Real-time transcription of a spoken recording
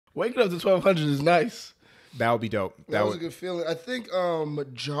Waking up to 1,200 is nice. That would be dope. That was a good feeling. I think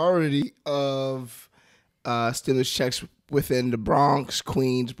majority of stimulus checks within the Bronx,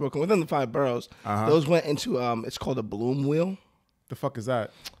 Queens, Brooklyn, within the 5 boroughs, those went into it's called a Bloom wheel. The fuck is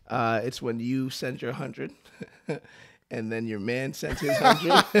that? It's when you send your 100, and then your man sends his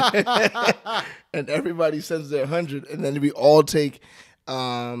 100, and everybody sends their 100, and then we all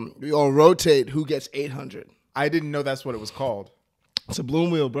rotate who gets 800. I didn't know that's what it was called. It's a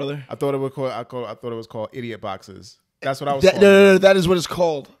Bloom wheel, brother. I thought it was called idiot boxes. That's what I was. No, that is what it's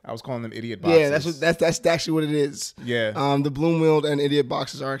called. I was calling them idiot boxes. Yeah, that's actually what it is. Yeah. The Bloom wheel and idiot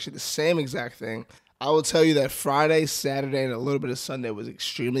boxes are actually the same exact thing. I will tell you that Friday, Saturday, and a little bit of Sunday was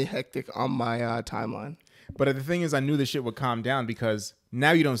extremely hectic on my timeline. But the thing is, I knew this shit would calm down because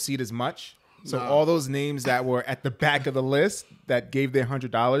now you don't see it as much. So all those names that were at the back of the list that gave their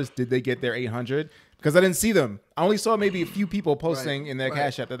 $100, did they get their 800? Because I didn't see them. I only saw maybe a few people posting in their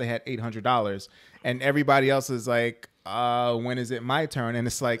Cash App that they had $800. And everybody else is like, when is it my turn? And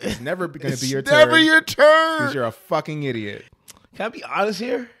it's like, it's never going to be your turn. It's never your turn. Because you're a fucking idiot. Can I be honest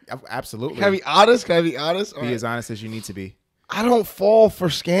here? Absolutely. Can I be honest? All be as honest as you need to be. I don't fall for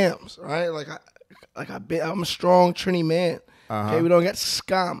scams, right? I'm a strong Trini man. Okay, we don't get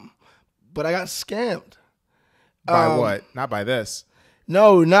scam. But I got scammed. By what? Not by this.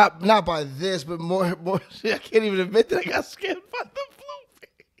 No, not by this, but more. I can't even admit that I got scammed by the Bloom.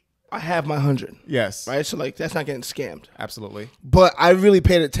 I have my 100. Yes. Right? So, that's not getting scammed. Absolutely. But I really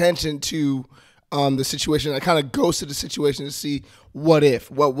paid attention to the situation. I kind of ghosted the situation to see what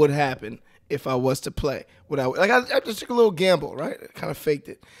would happen if I was to play. I just took a little gamble, right? I kind of faked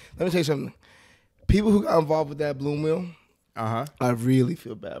it. Let me tell you something. People who got involved with that Bloom wheel, I really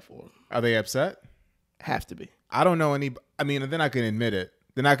feel bad for them. Are they upset? Have to be. I don't know any. I mean, then I can admit it.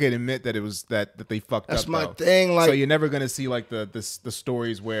 Then I can admit that it was that they fucked up. That's my thing. So you're never gonna see the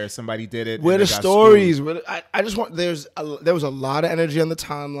stories where somebody did it. Where the stories? I just want. There was a lot of energy on the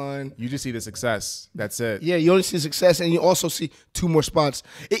timeline. You just see the success. That's it. Yeah, you only see success, and you also see 2 more spots.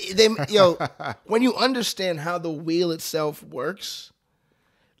 When you understand how the wheel itself works,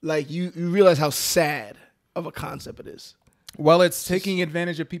 you realize how sad of a concept it is. Well, it's taking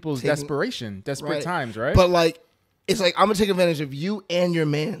advantage of people's desperate times, right? But it's like I'm gonna take advantage of you and your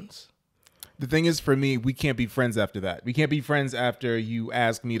mans. The thing is, for me, we can't be friends after that. We can't be friends after you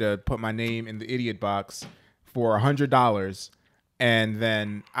ask me to put my name in the idiot box for $100, and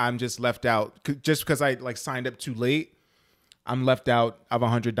then I'm just left out just because I signed up too late. I'm left out of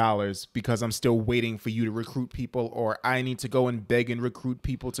 $100 because I'm still waiting for you to recruit people, or I need to go and beg and recruit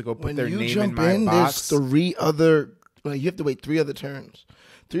people to go put their name in my box. There's 3 other. You have to wait 3 other turns.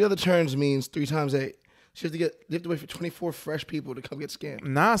 3 other turns means 3 times 8. So you have to wait for 24 fresh people to come get scammed.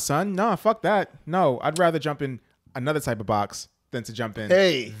 Nah, son. Nah, fuck that. No, I'd rather jump in another type of box than to jump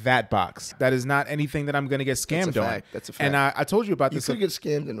in that box. That is not anything that I'm going to get scammed on. That's a fact. And I told you about this. You could get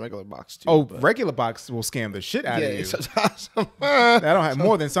scammed in regular box, too. Oh, regular box will scam the shit out of you. Sometimes. I don't have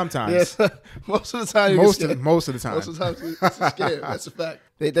more than sometimes. Yes, most of the time. Most of the time. Most of the time, it's a scam. That's a fact.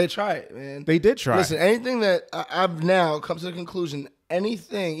 They try it, man. They did try. Listen, anything that I've now come to the conclusion,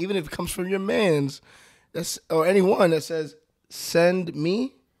 anything, even if it comes from your mans, or anyone that says, send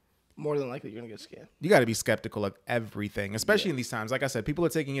me, more than likely you're going to get scammed. You got to be skeptical of everything, especially in these times. Like I said, people are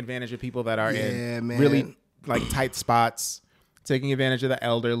taking advantage of people that are in really tight spots, taking advantage of the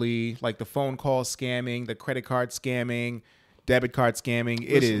elderly, like the phone call scamming, the credit card scamming, debit card scamming.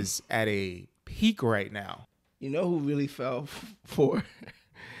 It is at a peak right now. You know who really fell for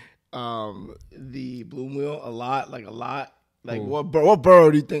the Bloom wheel a lot? Like what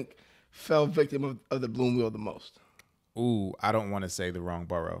borough do you think fell victim of the Bloom wheel the most? Ooh, I don't want to say the wrong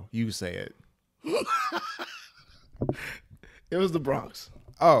borough. You say it. It was the Bronx.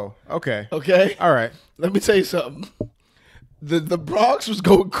 Oh, okay. Okay? All right. Let me tell you something. The Bronx was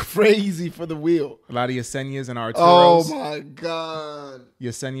going crazy for the wheel. A lot of Yesenias and Arturos. Oh, my God.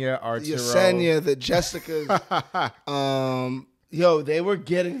 Yesenia, Arturo. Yesenia, the Jessicas. They were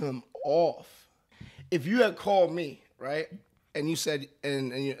getting them off. If you had called me, right, and you said,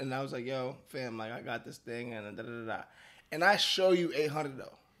 and I was like, yo, fam, I got this thing, and da-da-da-da. And I show you 800,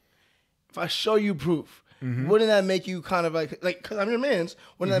 though. If I show you proof, wouldn't that make you kind of because I'm your man's,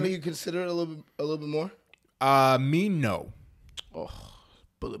 wouldn't that make you consider it a little bit more? Me, no. Oh,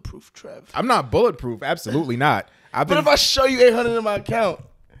 bulletproof, Trev. I'm not bulletproof. Absolutely not. But if I show you 800 in my account,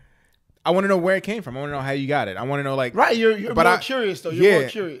 I want to know where it came from. I want to know how you got it. I want to know right. You're more curious though. You're more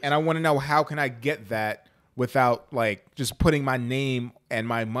curious. And I want to know how can I get that without just putting my name and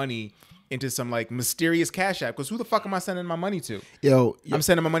my money into some like mysterious cash app. Because who the fuck am I sending my money to? Yo, I'm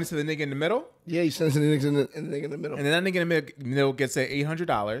sending my money to the nigga in the middle. Yeah, you send it to the niggas in the nigga in the middle. And then that nigga in the middle gets that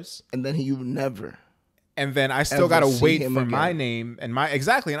 $800. And then you never. And then I still gotta wait for my name and my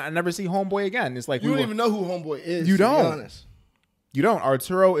exactly, and I never see Homeboy again. It's like you don't even know who Homeboy is. You don't. To be honest. You don't.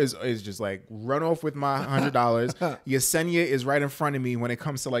 Arturo is just like run off with my $100. Yesenia is right in front of me when it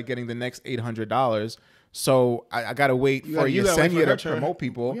comes to like getting the next $800. So I gotta wait for Yesenia to promote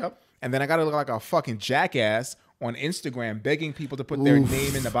people, and then I gotta look like a fucking jackass on Instagram begging people to put their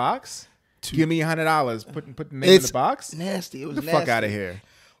name in the box. Give me $100. Put the name in the box. Nasty. It was Get the nasty. fuck out of here.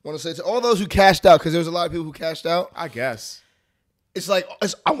 Want to say to all those who cashed out, because there was a lot of people who cashed out. I guess it's like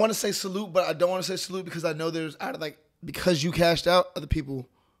I want to say salute, but I don't want to say salute because I know there's because you cashed out, other people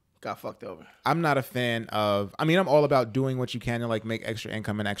got fucked over. I'm not a fan of. I mean, I'm all about doing what you can to like make extra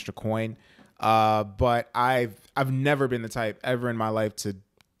income and extra coin. But I've never been the type ever in my life to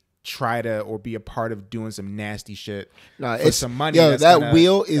try to or be a part of doing some nasty shit for some money. Yo, that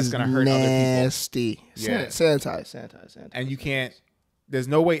wheel is gonna hurt nasty. Other people. Yeah. Sanitize. And you can't. There's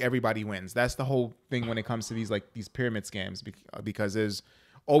no way everybody wins. That's the whole thing when it comes to these pyramid scams, because there's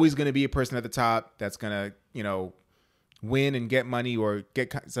always going to be a person at the top that's going to, win and get money or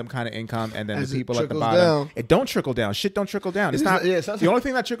get some kind of income, and then the people at the bottom. It don't trickle down. Shit don't trickle down. It's not. The only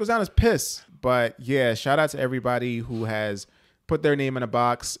thing that trickles down is piss. But yeah, shout out to everybody who has put their name in a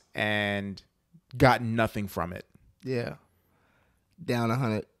box and got nothing from it. Yeah, down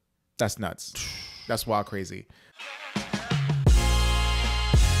 100. That's nuts. That's wild crazy.